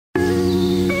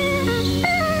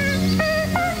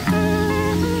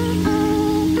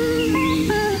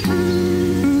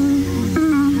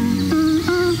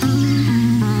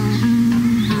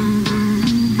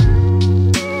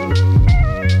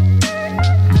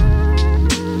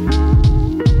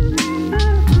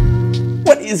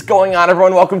is going on,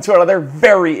 everyone? Welcome to another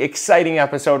very exciting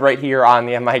episode right here on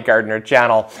the MIgardener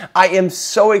channel. I am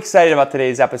so excited about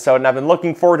today's episode, and I've been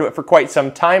looking forward to it for quite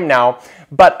some time now,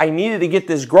 but I needed to get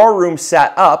this grow room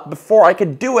set up before I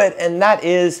could do it, and that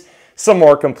is some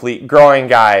more complete growing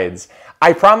guides.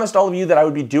 I promised all of you that I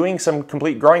would be doing some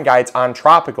complete growing guides on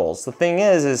tropicals. The thing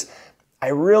is I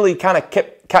really kind of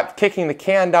kept kicking the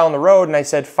can down the road, and I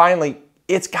said, finally,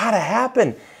 it's gotta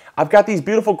happen. I've got these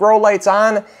beautiful grow lights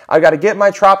on. I've got to get my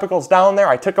tropicals down there.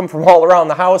 I took them from all around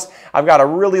the house. I've got a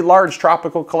really large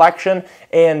tropical collection,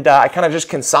 and I kind of just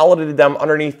consolidated them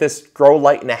underneath this grow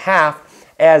light and a half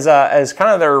as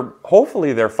kind of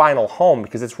hopefully their final home,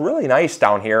 because it's really nice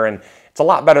down here, and it's a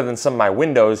lot better than some of my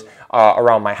windows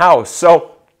around my house.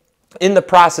 So in the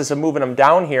process of moving them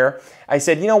down here, I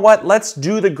said, you know what, let's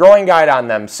do the growing guide on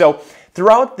them. So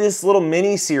throughout this little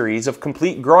mini series of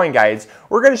complete growing guides,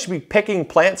 we're going to be picking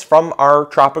plants from our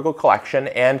tropical collection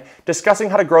and discussing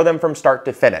how to grow them from start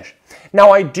to finish.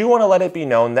 Now, I do want to let it be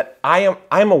known that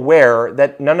I'm aware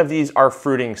that none of these are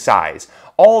fruiting size.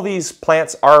 All these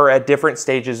plants are at different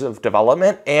stages of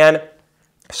development, and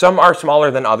some are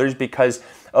smaller than others because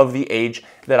of the age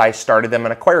that I started them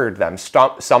and acquired them.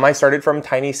 Some I started from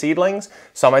tiny seedlings,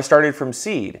 some I started from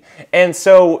seed. And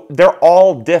so they're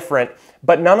all different,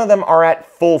 but none of them are at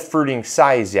full fruiting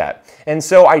size yet. And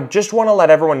so I just want to let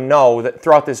everyone know that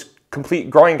throughout this complete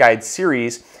growing guide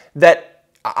series that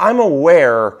I'm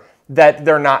aware that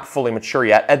they're not fully mature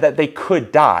yet and that they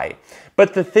could die.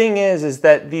 But the thing is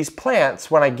that these plants,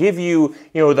 when I give you,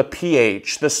 the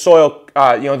pH, the soil,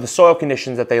 the soil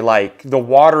conditions that they like, the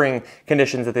watering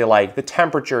conditions that they like, the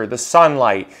temperature, the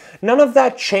sunlight, none of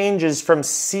that changes from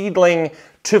seedling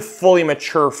to fully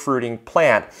mature fruiting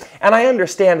plant. And I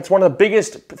understand it's one of the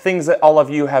biggest things that all of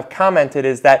you have commented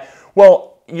is that,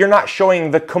 well, you're not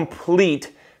showing the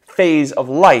complete phase of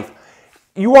life.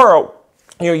 You are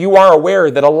aware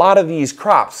that a lot of these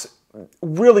crops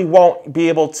really won't be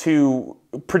able to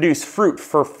produce fruit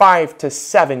for 5 to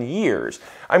 7 years.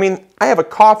 I mean, I have a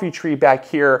coffee tree back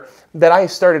here that I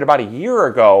started about a year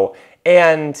ago,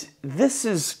 and this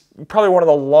is probably one of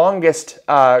the longest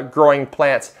growing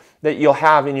plants that you'll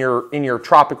have in your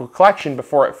tropical collection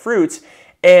before it fruits,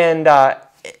 and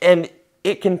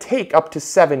it can take up to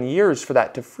 7 years for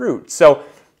that to fruit. So,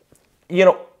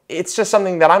 it's just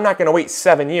something that I'm not going to wait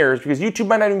 7 years because YouTube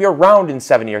might not even be around in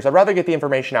 7 years. I'd rather get the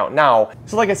information out now.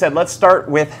 So like I said, let's start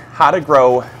with how to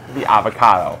grow the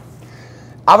avocado.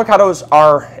 Avocados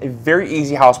are a very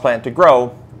easy houseplant to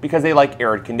grow because they like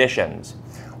arid conditions.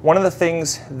 One of the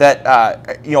things that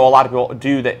a lot of people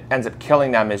do that ends up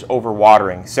killing them is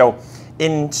overwatering. So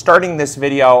in starting this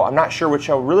video, I'm not sure which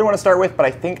I really want to start with, but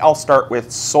I think I'll start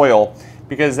with soil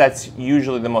because that's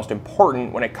usually the most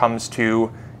important when it comes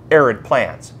to arid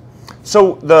plants.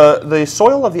 So the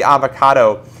soil of the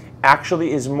avocado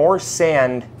actually is more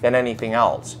sand than anything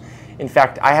else. In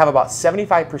fact, I have about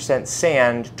 75%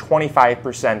 sand,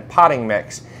 25% potting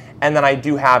mix, and then I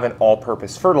do have an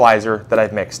all-purpose fertilizer that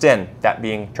I've mixed in, that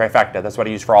being trifecta. That's what I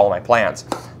use for all of my plants.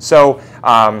 So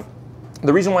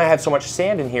the reason why I have so much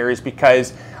sand in here is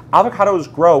because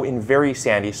avocados grow in very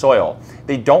sandy soil.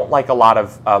 They don't like a lot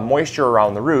of moisture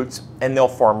around the roots, and they'll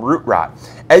form root rot.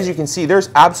 As you can see, there's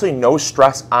absolutely no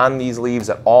stress on these leaves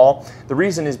at all. The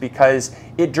reason is because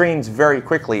it drains very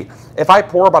quickly. If I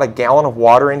pour about a gallon of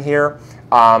water in here,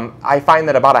 I find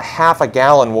that about a half a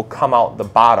gallon will come out the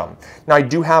bottom. Now I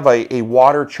do have a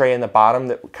water tray in the bottom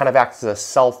that kind of acts as a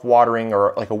self-watering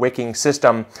or like a wicking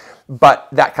system, but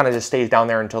that kind of just stays down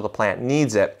there until the plant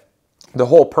needs it. The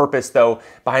whole purpose, though,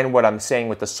 behind what I'm saying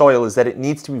with the soil is that it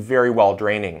needs to be very well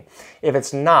draining. If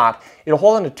it's not, it'll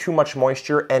hold on to too much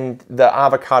moisture and the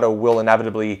avocado will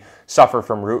inevitably suffer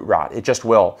from root rot. It just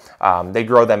will. They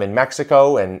grow them in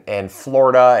Mexico and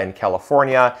Florida and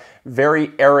California,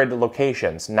 very arid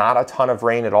locations, not a ton of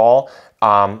rain at all,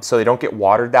 so they don't get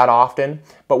watered that often.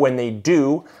 But when they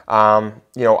do,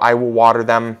 I will water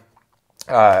them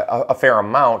a fair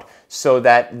amount so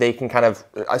that they can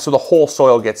so the whole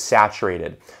soil gets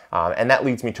saturated, and that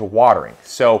leads me to watering.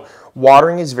 So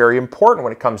watering is very important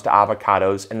when it comes to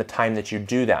avocados and the time that you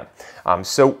do them.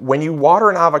 So when you water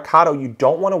an avocado, you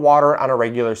don't want to water it on a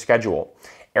regular schedule.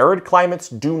 Arid climates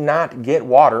do not get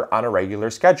water on a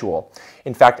regular schedule.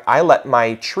 In fact, I let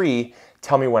my tree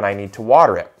tell me when I need to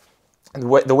water it.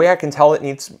 The way I can tell it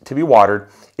needs to be watered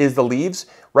is the leaves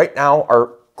right now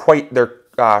are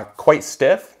quite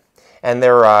stiff, and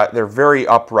they're very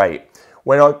upright.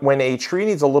 When a tree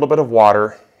needs a little bit of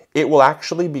water, it will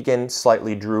actually begin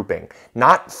slightly drooping.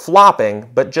 Not flopping,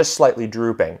 but just slightly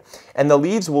drooping. And the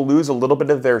leaves will lose a little bit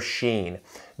of their sheen.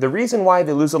 The reason why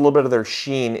they lose a little bit of their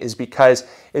sheen is because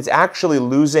it's actually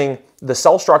losing, the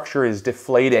cell structure is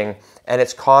deflating and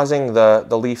it's causing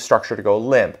the leaf structure to go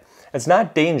limp. It's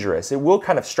not dangerous. It will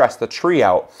kind of stress the tree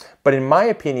out, but in my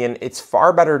opinion, it's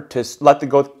far better to let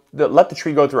the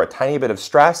tree go through a tiny bit of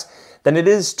stress than it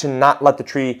is to not let the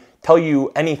tree tell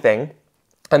you anything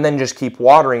and then just keep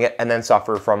watering it and then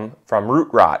suffer from root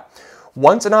rot.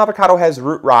 Once an avocado has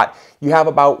root rot, you have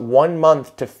about 1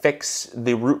 month to fix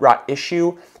the root rot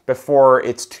issue before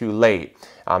it's too late.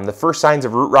 The first signs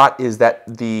of root rot is that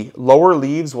the lower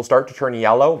leaves will start to turn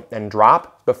yellow and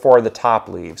drop before the top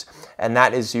leaves. And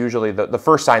that is usually the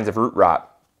first signs of root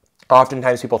rot.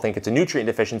 Oftentimes people think it's a nutrient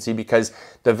deficiency because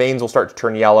the veins will start to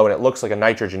turn yellow and it looks like a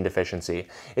nitrogen deficiency.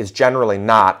 It's generally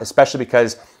not, especially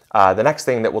because the next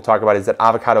thing that we'll talk about is that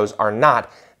avocados are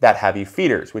not that heavy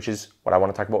feeders, which is what I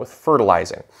want to talk about with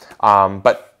fertilizing.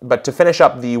 But to finish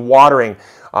up the watering,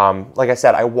 like I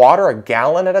said, I water a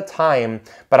gallon at a time,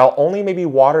 but I'll only maybe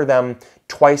water them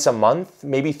twice a month,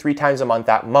 maybe 3 times a month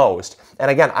at most. And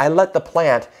again, I let the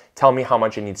plant tell me how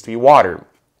much it needs to be watered.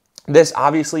 This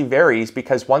obviously varies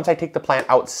because once I take the plant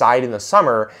outside in the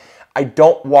summer, I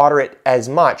don't water it as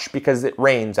much because it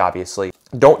rains, obviously.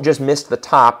 Don't just mist the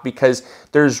top because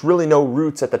there's really no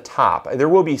roots at the top. There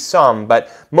will be some, but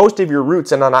most of your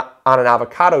roots on an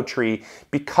avocado tree,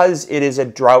 because it is a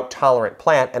drought-tolerant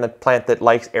plant and a plant that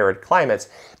likes arid climates,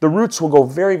 the roots will go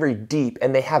very, very deep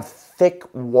and they have thick,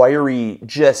 wiry,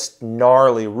 just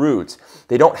gnarly roots.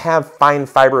 They don't have fine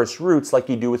fibrous roots like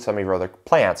you do with some of your other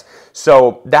plants.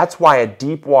 So that's why a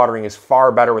deep watering is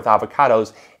far better with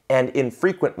avocados and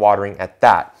infrequent watering at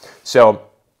that. So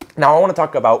now I want to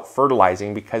talk about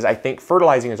fertilizing because I think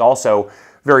fertilizing is also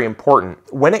very important.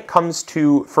 When it comes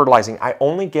to fertilizing, I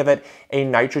only give it a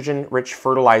nitrogen-rich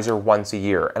fertilizer once a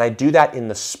year, and I do that in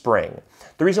the spring.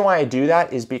 The reason why I do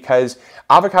that is because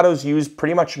avocados use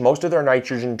pretty much most of their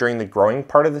nitrogen during the growing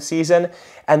part of the season,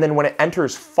 and then when it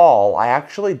enters fall, I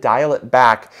actually dial it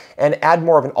back and add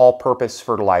more of an all-purpose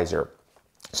fertilizer.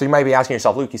 So you might be asking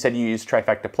yourself, Luke, you said you used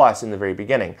Trifecta Plus in the very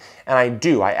beginning. And I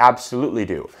do, I absolutely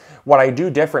do. What I do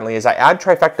differently is I add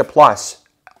Trifecta Plus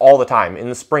all the time, in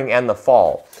the spring and the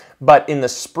fall. But in the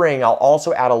spring, I'll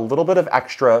also add a little bit of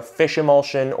extra fish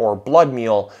emulsion or blood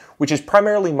meal, which is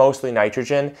primarily mostly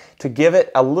nitrogen, to give it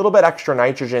a little bit extra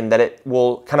nitrogen that it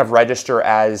will kind of register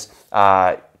as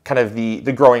kind of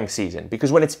the growing season.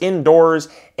 Because when it's indoors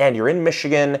and you're in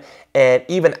Michigan, and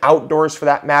even outdoors for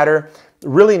that matter,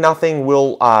 really nothing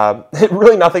will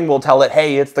tell it,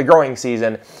 hey, it's the growing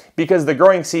season, because the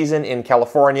growing season in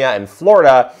California and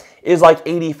Florida is like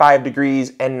 85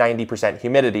 degrees and 90%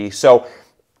 humidity. So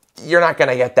you're not going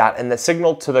to get that, and the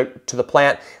signal to the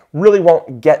plant really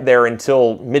won't get there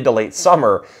until mid to late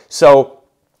summer. So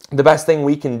the best thing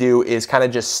we can do is kind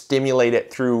of just stimulate it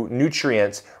through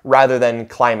nutrients rather than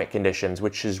climate conditions,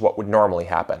 which is what would normally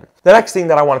happen. The next thing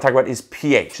that I want to talk about is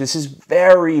pH. This is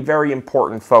very, very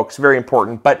important, folks, very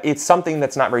important, but it's something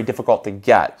that's not very difficult to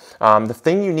get. The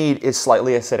thing you need is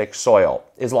slightly acidic soil.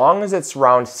 As long as it's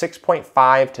around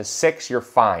 6.5 to 6, you're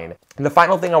fine. And the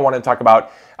final thing I want to talk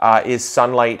about is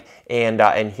sunlight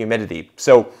and humidity.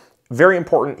 So very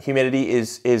important, humidity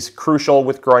is crucial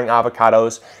with growing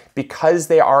avocados. Because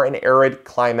they are an arid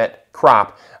climate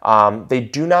crop, they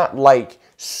do not like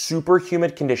super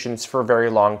humid conditions for a very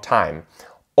long time.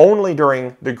 Only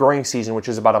during the growing season, which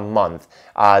is about a month,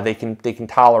 they can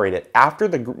tolerate it. After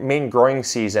the main growing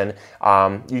season,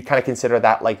 you kind of consider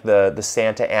that like the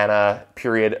Santa Ana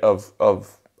period of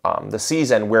the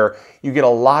season, where you get a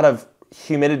lot of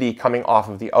humidity coming off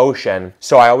of the ocean.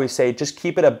 So I always say just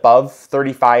keep it above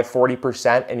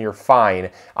 35–40% and you're fine,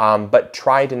 but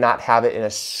try to not have it in a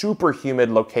super humid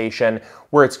location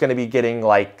where it's going to be getting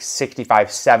like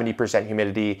 65–70%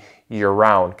 humidity year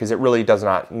round, because it really does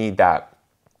not need that.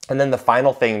 And then the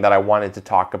final thing that I wanted to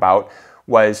talk about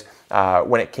was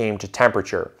when it came to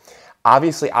temperature.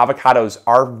 Obviously avocados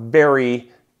are very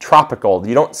tropical.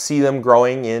 You don't see them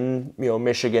growing in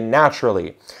Michigan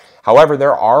naturally. However,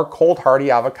 there are cold hardy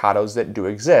avocados that do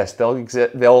exist.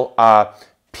 They'll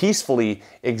peacefully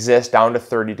exist down to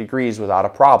 30 degrees without a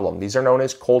problem. These are known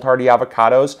as cold hardy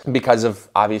avocados because of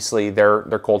obviously their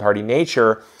cold hardy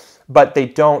nature, but they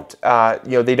don't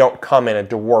they don't come in a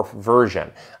dwarf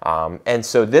version. And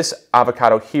so this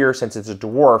avocado here, since it's a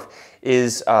dwarf,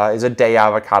 is a day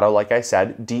avocado, like I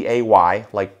said, D-A-Y,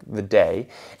 like the day.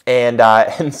 And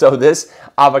so this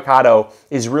avocado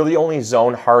is really only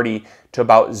zone hardy to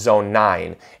about zone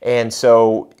 9. And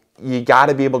so you got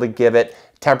to be able to give it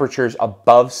temperatures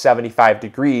above 75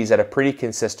 degrees at a pretty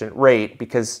consistent rate,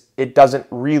 because it doesn't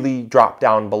really drop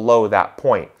down below that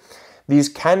point. These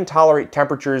can tolerate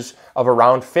temperatures of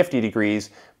around 50 degrees,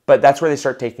 but that's where they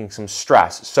start taking some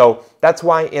stress. So that's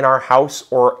why in our house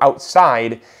or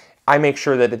outside, I make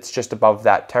sure that it's just above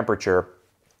that temperature.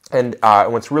 And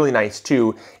what's really nice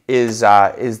too is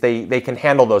they can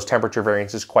handle those temperature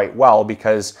variances quite well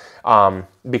because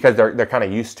they're kind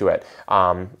of used to it.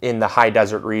 In the high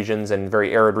desert regions and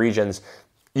very arid regions,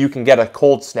 you can get a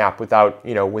cold snap without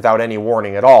any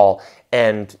warning at all,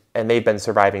 and they've been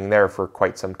surviving there for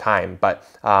quite some time. But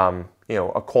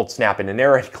a cold snap in an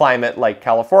arid climate like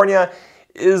California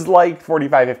is like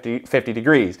 45, 50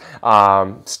 degrees.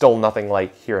 Still nothing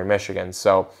like here in Michigan.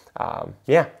 So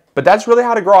yeah. But that's really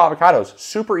how to grow avocados.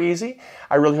 Super easy.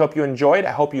 I really hope you enjoyed.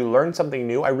 I hope you learned something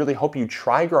new. I really hope you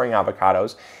try growing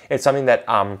avocados. It's something that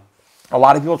a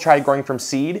lot of people try growing from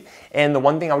seed. And the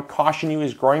one thing I would caution you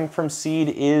is growing from seed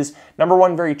is, number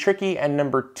one, very tricky, and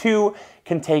number two,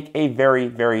 can take a very,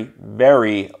 very,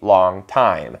 very long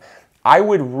time. I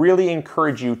would really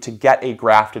encourage you to get a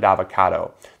grafted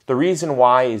avocado. The reason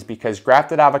why is because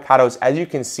grafted avocados, as you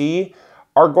can see,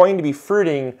 are going to be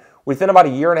fruiting within about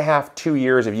 1.5 to 2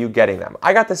 years of you getting them.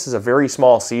 I got this as a very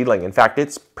small seedling. In fact,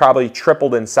 it's probably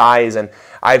tripled in size, and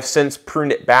I've since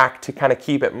pruned it back to kind of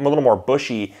keep it a little more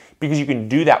bushy, because you can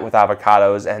do that with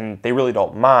avocados and they really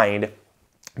don't mind.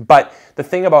 But the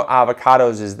thing about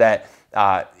avocados is that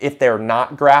if they're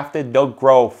not grafted, they'll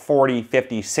grow 40,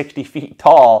 50, 60 feet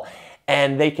tall,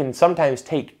 and they can sometimes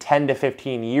take 10 to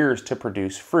 15 years to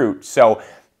produce fruit. So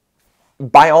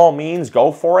by all means,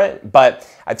 go for it,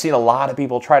 but I've seen a lot of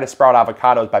people try to sprout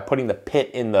avocados by putting the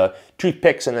pit in the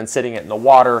toothpicks and then sitting it in the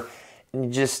water.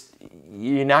 And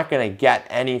you're not going to get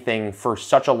anything for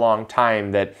such a long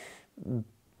time that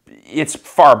it's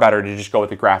far better to just go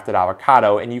with the grafted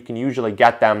avocado, and you can usually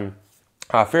get them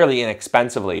fairly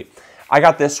inexpensively. I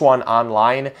got this one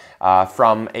online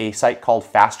from a site called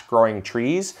Fast Growing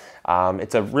Trees.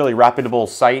 It's a really reputable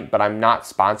site, but I'm not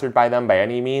sponsored by them by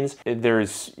any means. They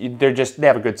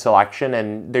have a good selection,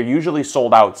 and they're usually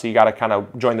sold out, so you got to kind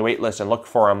of join the wait list and look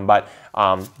for them. But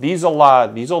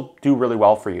these'll do really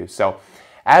well for you. So,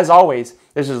 as always,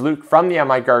 this is Luke from the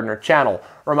MIgardener channel,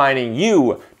 reminding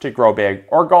you to grow big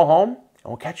or go home, and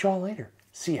we'll catch you all later.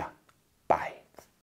 See ya. Bye.